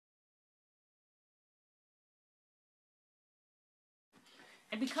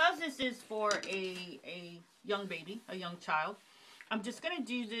And because this is for a young baby, a young child, I'm just going to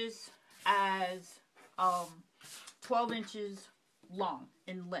do this as 12 inches long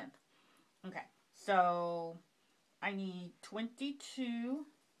in length. Okay, so I need 22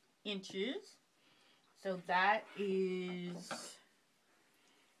 inches. So that is,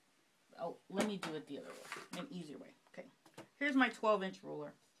 oh, let me do it the other way, an easier way. Okay, here's my 12-inch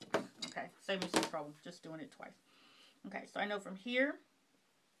ruler. Okay, save me some trouble, just doing it twice. Okay, so I know from here,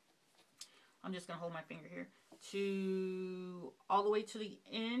 I'm just going to hold my finger here, to all the way to the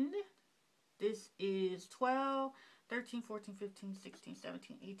end, this is 12, 13, 14, 15, 16,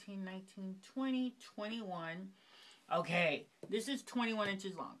 17, 18, 19, 20, 21. Okay, this is 21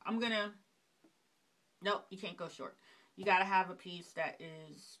 inches long. I'm going to, nope, you can't go short. You got to have a piece that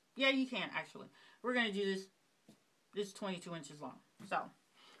is, yeah, you can actually. We're going to do this 22 inches long. So,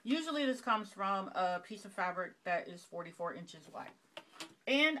 usually this comes from a piece of fabric that is 44 inches wide.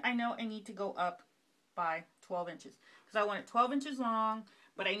 And I know I need to go up by 12 inches. Because I want it 12 inches long,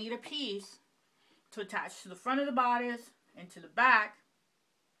 but I need a piece to attach to the front of the bodice and to the back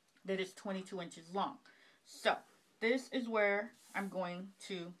that is 22 inches long. So, this is where I'm going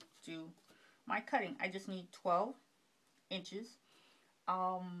to do my cutting. I just need 12 inches.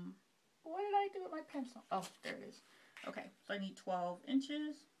 What did I do with my pencil? Oh, there it is. Okay, so I need 12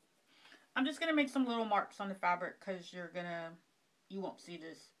 inches. I'm just going to make some little marks on the fabric because you won't see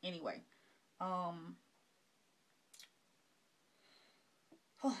this anyway. Let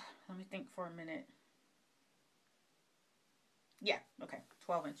me think for a minute. Yeah, okay,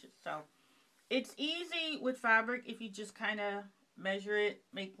 12 inches. So it's easy with fabric if you just kind of measure it,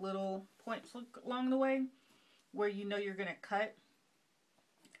 make little points along the way where you know you're going to cut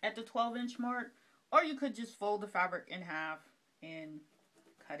at the 12-inch mark. Or you could just fold the fabric in half and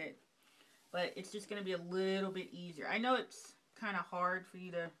cut it. But it's just going to be a little bit easier. I know it's kind of hard for you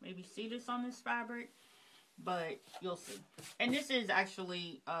to maybe see this on this fabric, but you'll see. And this is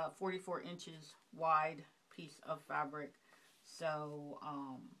actually a 44 inches wide piece of fabric. So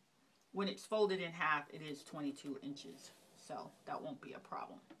when it's folded in half, it is 22 inches. So that won't be a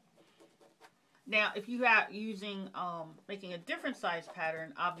problem. Now, if you are using, making a different size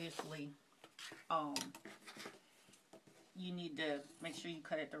pattern, obviously, you need to make sure you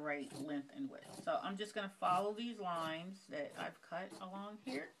cut it the right length and width. So I'm just going to follow these lines that I've cut along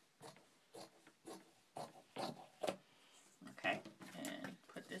here. Okay, and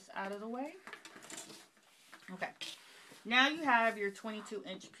put this out of the way. Okay, now you have your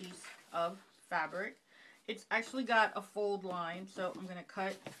 22-inch piece of fabric. It's actually got a fold line, so I'm going to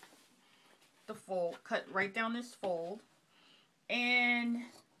cut the fold, cut right down this fold. And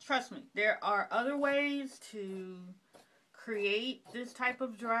trust me, there are other ways to create this type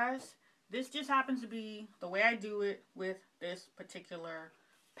of dress. This just happens to be the way I do it with this particular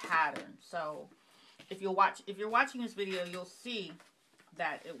pattern. So if you're watching this video, you'll see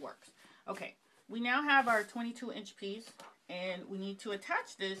that it works. Okay, we now have our 22-inch piece, and we need to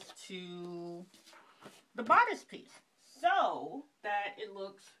attach this to the bodice piece so that it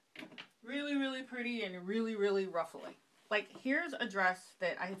looks really, really pretty and really, really ruffly. Like, here's a dress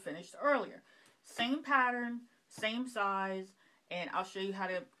that I had finished earlier. Same pattern, same size, and I'll show you how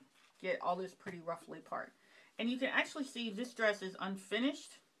to get all this pretty ruffly part. And you can actually see this dress is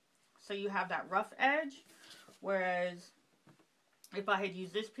unfinished, so you have that rough edge, whereas if I had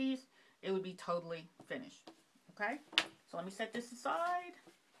used this piece, it would be totally finished. Okay? So let me set this aside,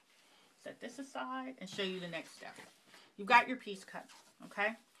 and show you the next step. You've got your piece cut, okay?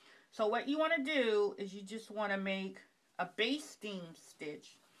 So what you want to do is you just want to make a basting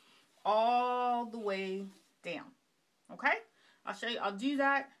stitch all the way down. Okay? I'll show you, I'll do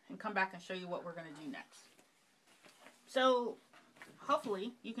that and come back and show you what we're going to do next. So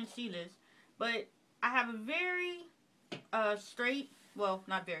hopefully you can see this, but I have a very straight, well,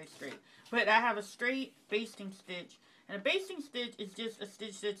 not very straight, but I have a straight basting stitch. And a basting stitch is just a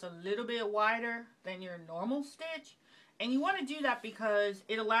stitch that's a little bit wider than your normal stitch. And you want to do that because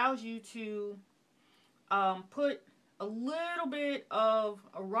it allows you to put a little bit of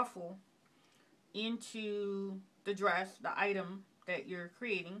a ruffle into the dress, the item that you're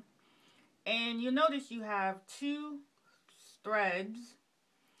creating. And you'll notice you have two threads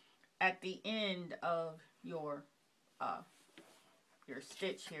at the end of your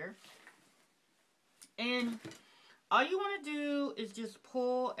stitch here. And all you want to do is just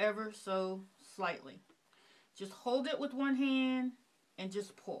pull ever so slightly. Just hold it with one hand and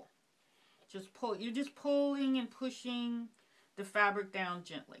just pull. Just pull. You're just pulling and pushing the fabric down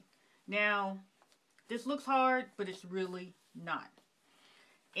gently. Now, this looks hard, but it's really not.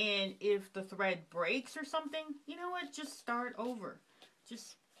 And if the thread breaks or something, you know what? Just start over.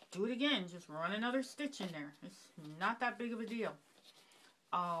 just do it again. Just run another stitch in there. It's not that big of a deal.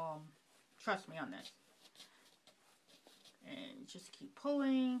 Trust me on this. And just keep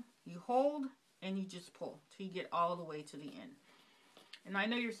pulling. You hold and you just pull till you get all the way to the end. And I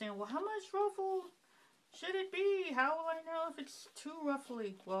know you're saying, well, how much ruffle should it be? How will I know if it's too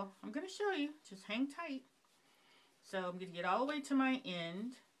ruffly? Well, I'm going to show you. Just hang tight. So I'm going to get all the way to my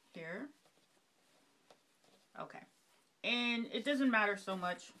end here. Okay. And it doesn't matter so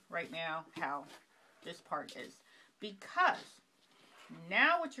much right now how this part is. Because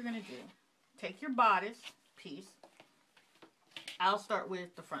now what you're going to do, take your bodice piece. I'll start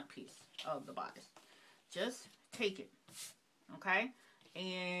with the front piece of the bodice. Just take it. Okay?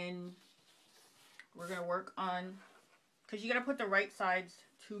 And we're going to work on, because you got to put the right sides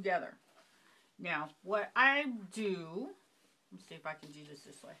together. Now, what I do, let's see if I can do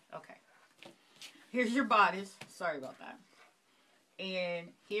this way. Okay. Here's your bodice. Sorry about that. And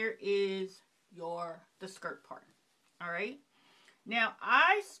here is the skirt part. All right. Now,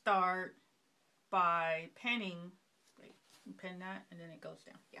 I start by pinning, wait, pin that and then it goes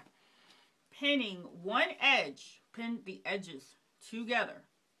down. Yeah. Pinning one edge, pin the edges together.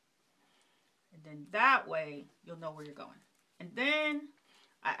 And then that way you'll know where you're going. And then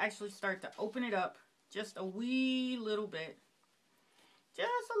I actually start to open it up just a wee little bit. Just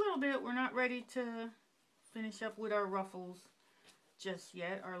a little bit. We're not ready to finish up with our ruffles just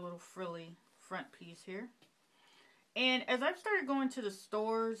yet. Our little frilly front piece here. And as I've started going to the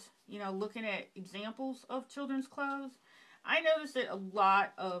stores, you know, looking at examples of children's clothes, I noticed that a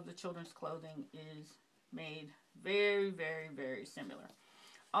lot of the children's clothing is made very, very, very similar.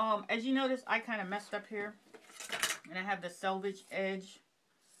 As you notice, I kind of messed up here. And I have the selvage edge.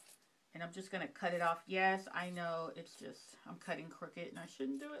 And I'm just going to cut it off. Yes, I know it's just, I'm cutting crooked and I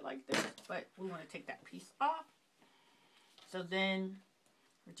shouldn't do it like this. But we want to take that piece off. So then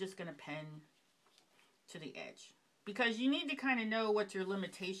we're just going to pin to the edge. Because you need to kind of know what your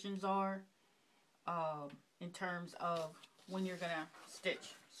limitations are in terms of when you're going to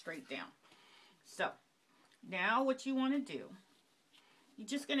stitch straight down. So now what you want to do, you're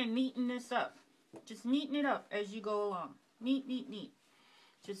just going to neaten this up. Just neaten it up as you go along. Neat, neat, neat.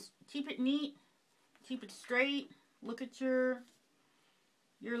 Just keep it neat. Keep it straight. Look at your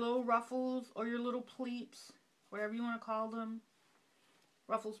little ruffles or your little pleats. Whatever you want to call them.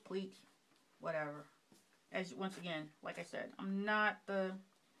 Ruffles, pleats, whatever. As once again, like I said, I'm not the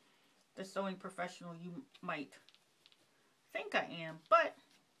sewing professional you might think I am. But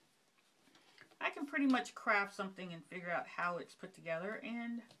I can pretty much craft something and figure out how it's put together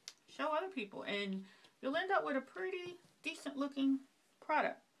and show other people. And you'll end up with a pretty decent looking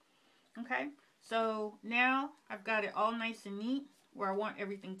product. Okay, so now I've got it all nice and neat where I want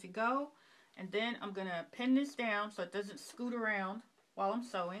everything to go. And then I'm going to pin this down so it doesn't scoot around while I'm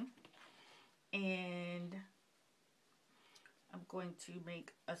sewing. And I'm going to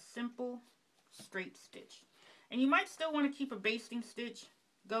make a simple straight stitch. And you might still want to keep a basting stitch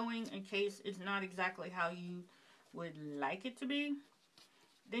going in case it's not exactly how you would like it to be.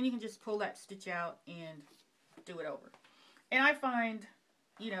 Then you can just pull that stitch out and do it over. And I find,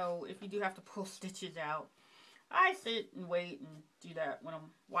 you know, if you do have to pull stitches out, I sit and wait and do that when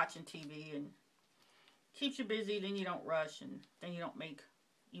I'm watching TV, and keeps you busy, then you don't rush, and then you don't make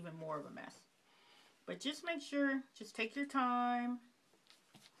even more of a mess. But just make sure, just take your time,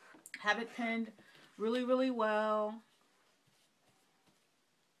 have it pinned really, really well,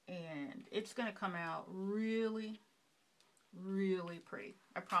 and it's going to come out really, really pretty.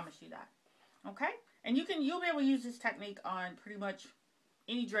 I promise you that. Okay? And you'll be able to use this technique on pretty much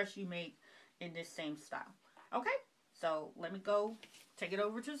any dress you make in this same style. Okay? So let me go take it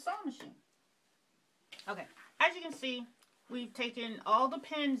over to the sewing machine. Okay. As you can see, we've taken all the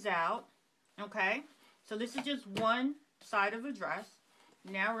pins out. Okay? So this is just one side of the dress.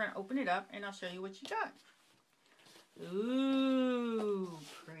 Now we're going to open it up and I'll show you what you got. Ooh,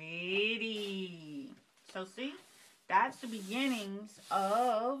 pretty. So see, that's the beginnings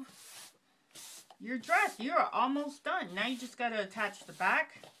of your dress. You're almost done. Now you just got to attach the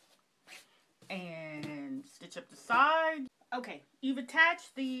back and stitch up the side. Okay, you've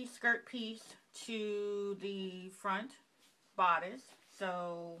attached the skirt piece to the front bodice.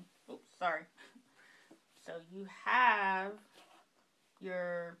 So, oops, sorry. So you have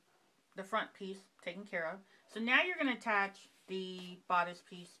the front piece taken care of. So now you're going to attach the bodice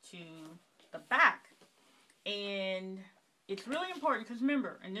piece to the back. And it's really important because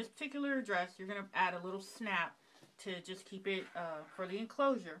remember, in this particular dress, you're going to add a little snap to just keep it for the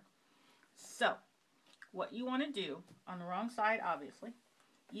enclosure. So what you want to do, on the wrong side obviously,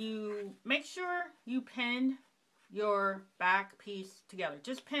 you make sure you pin your back piece together.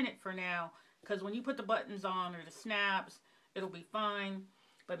 Just pin it for now, because when you put the buttons on or the snaps, it'll be fine.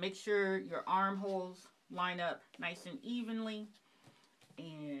 But make sure your armholes line up nice and evenly.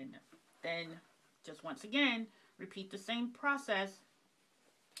 And then just once again, repeat the same process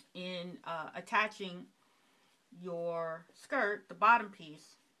in attaching your skirt, the bottom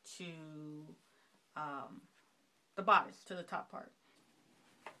piece, to the bodice, to the top part.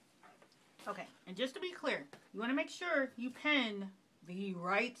 Okay, and just to be clear, you want to make sure you pin the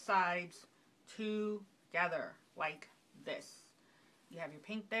right sides together like this. You have your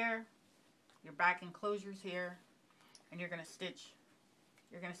pink there, your back enclosures here, and you're going to stitch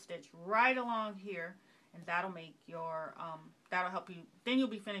right along here, and that'll make your that'll help you. Then you'll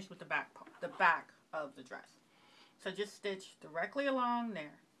be finished with the back of the dress. So just stitch directly along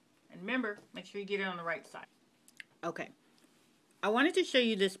there, and remember, make sure you get it on the right side. Okay, I wanted to show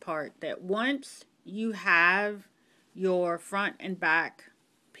you this part, that once you have your front and back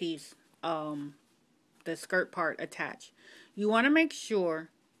piece, the skirt part attached, you want to make sure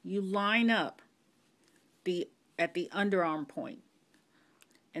you line up at the underarm point,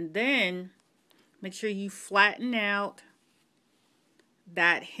 and then make sure you flatten out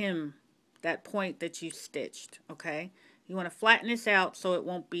that hem, that point that you stitched. Okay, you want to flatten this out so it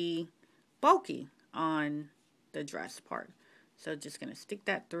won't be bulky on the dress part. So just going to stick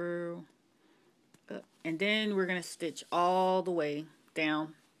that through, and then we're going to stitch all the way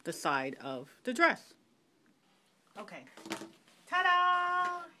down the side of the dress. Okay,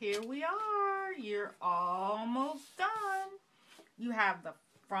 ta-da! Here we are. You're almost done. You have the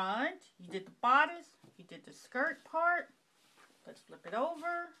front, you did the bodice, you did the skirt part. Let's flip it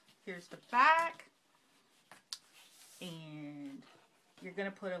over. Here's the back. And you're going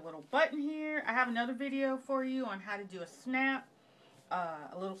to put a little button here. I have another video for you on how to do a snap,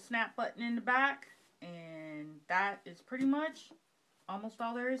 a little snap button in the back. And that is pretty much almost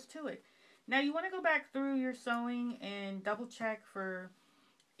all there is to it. Now you want to go back through your sewing and double check for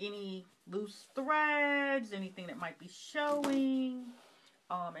any loose threads, anything that might be showing,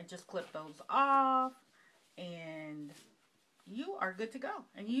 and just clip those off, and you are good to go.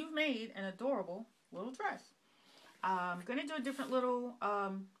 And you've made an adorable little dress. I'm going to do a different little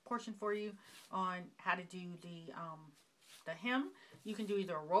portion for you on how to do the hem. You can do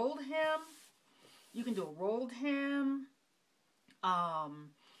either a rolled hem, you can do a rolled hem,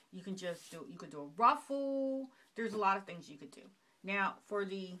 you can do a ruffle. There's a lot of things you could do. Now for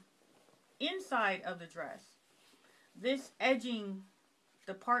the inside of the dress, this edging,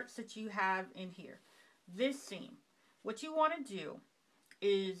 the parts that you have in here, this seam, what you want to do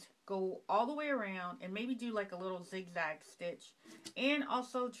is go all the way around and maybe do like a little zigzag stitch, and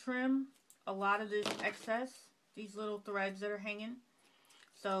also trim a lot of this excess, these little threads that are hanging,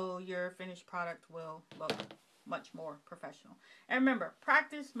 so your finished product will look much more professional. And remember,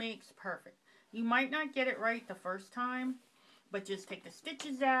 practice makes perfect. You might not get it right the first time, but just take the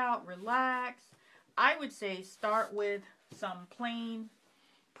stitches out, relax. I would say start with some plain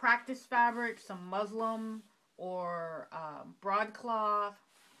practice fabric, some muslin or broadcloth,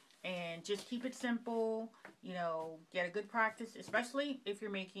 and just keep it simple. You know, get a good practice, especially if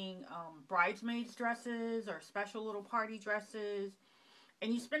you're making bridesmaids dresses or special little party dresses,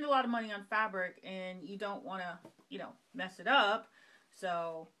 and you spend a lot of money on fabric and you don't want to, you know, mess it up.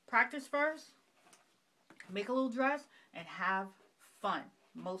 So practice first, make a little dress, and have fun.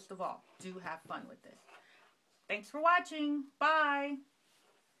 Most of all, do have fun with this. Thanks for watching. Bye.